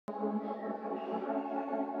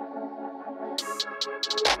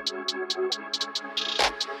What's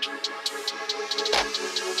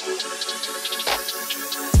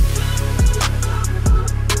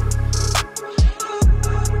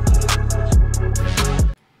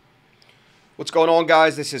going on,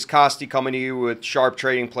 guys? This is Kosty coming to you with sharp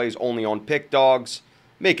trading plays only on PickDawgz.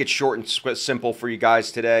 Make it short and simple for you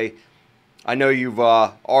guys today. I know you've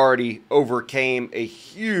already overcame a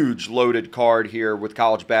huge loaded card here with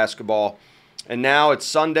college basketball. And now it's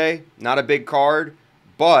Sunday, not a big card,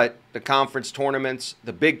 but the conference tournaments,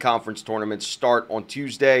 the big conference tournaments start on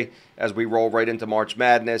Tuesday as we roll right into March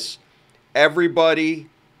Madness. Everybody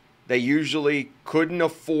that usually couldn't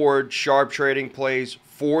afford sharp trading plays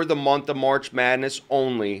for the month of March Madness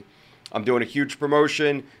only, I'm doing a huge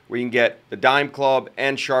promotion where you can get the Dime Club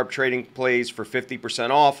and sharp trading plays for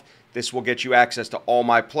 50% off. This will get you access to all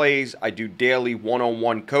my plays. I do daily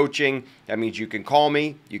one-on-one coaching. That means you can call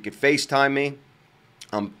me, you can FaceTime me.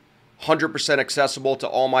 I'm 100% accessible to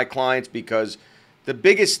all my clients because the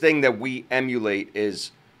biggest thing that we emulate is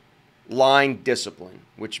line discipline,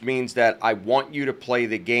 which means that I want you to play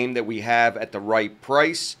the game that we have at the right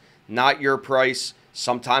price, not your price.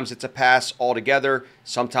 Sometimes it's a pass altogether.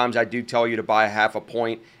 Sometimes I do tell you to buy a half a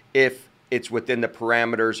point if it's within the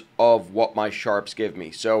parameters of what my sharps give me.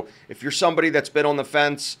 So if you're somebody that's been on the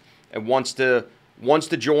fence and wants to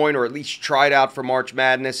join or at least try it out for March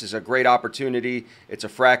Madness, is a great opportunity. It's a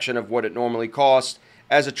fraction of what it normally costs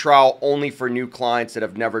as a trial only for new clients that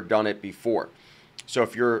have never done it before. So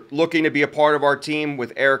if you're looking to be a part of our team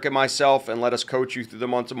with Eric and myself and let us coach you through the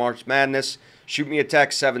month of March Madness, shoot me a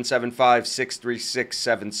text,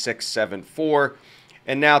 775-636-7674.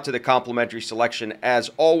 And now to the complimentary selection. As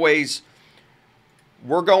always,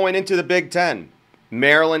 we're going into the Big Ten.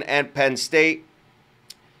 Maryland and Penn State.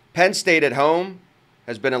 Penn State at home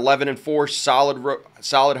has been 11-4,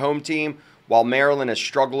 solid home team, while Maryland has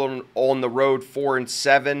struggled on the road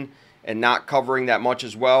 4-7 and not covering that much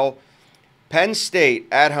as well. Penn State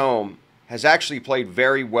at home has actually played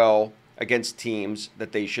very well against teams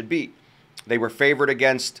that they should beat. They were favored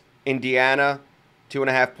against Indiana,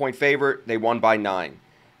 2.5-point favorite. They won by 9.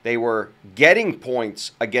 They were getting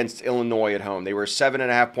points against Illinois at home. They were a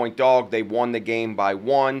 7.5-point dog. They won the game by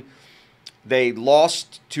 1. They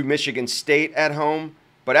lost to Michigan State at home.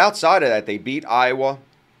 But outside of that, they beat Iowa.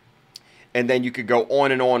 And then you could go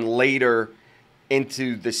on and on later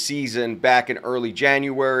into the season back in early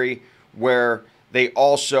January, where they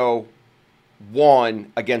also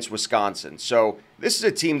won against Wisconsin. So this is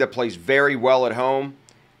a team that plays very well at home,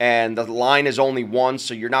 and the line is only 1,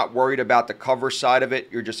 so you're not worried about the cover side of it.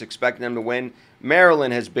 You're just expecting them to win.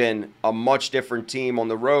 Maryland has been a much different team on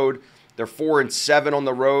the road. They're 4-7 on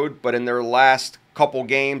the road, but in their last couple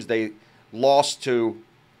games, they lost to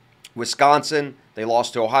Wisconsin, they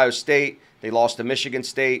lost to Ohio State, they lost to Michigan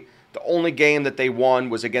State. The only game that they won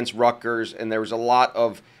was against Rutgers, and there was a lot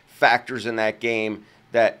of factors in that game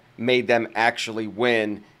that made them actually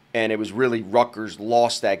win, and it was really Rutgers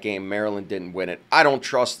lost that game. Maryland didn't win it. I don't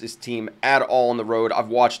trust this team at all on the road. I've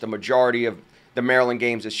watched the majority of the Maryland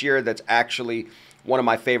games this year. That's actually one of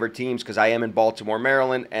my favorite teams because I am in Baltimore,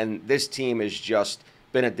 Maryland, and this team has just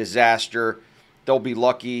been a disaster. They'll be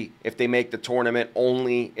lucky if they make the tournament,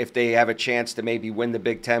 only if they have a chance to maybe win the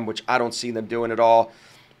Big Ten, which I don't see them doing at all.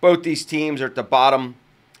 Both these teams are at the bottom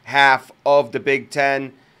half of the Big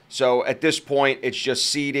Ten. So at this point, it's just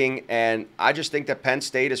seeding, and I just think that Penn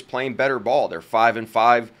State is playing better ball. They're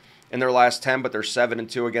 5-5 in their last 10, but they're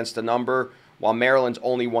 7-2 against the number, while Maryland's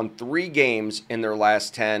only won 3 games in their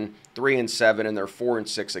last 10, 3-7, and they're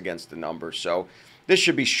 4-6 against the number. So this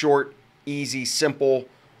should be short, easy, simple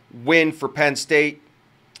win for Penn State.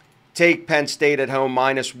 Take Penn State at home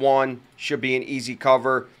 -1. Should be an easy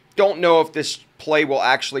cover. Don't know if this play will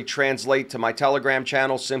actually translate to my Telegram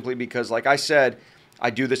channel simply because, like I said, I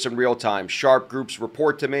do this in real time. Sharp groups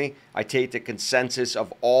report to me. I take the consensus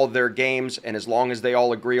of all their games, and as long as they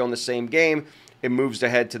all agree on the same game, it moves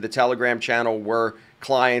ahead to the Telegram channel where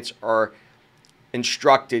clients are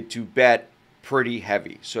instructed to bet pretty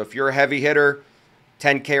heavy. So if you're a heavy hitter,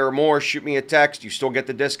 10K or more, shoot me a text. You still get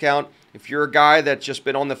the discount. If you're a guy that's just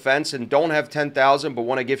been on the fence and don't have 10,000 but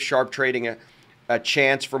want to give sharp trading a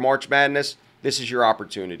chance for March Madness, this is your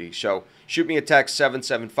opportunity. So shoot me a text,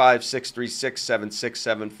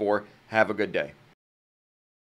 775-636-7674. Have a good day.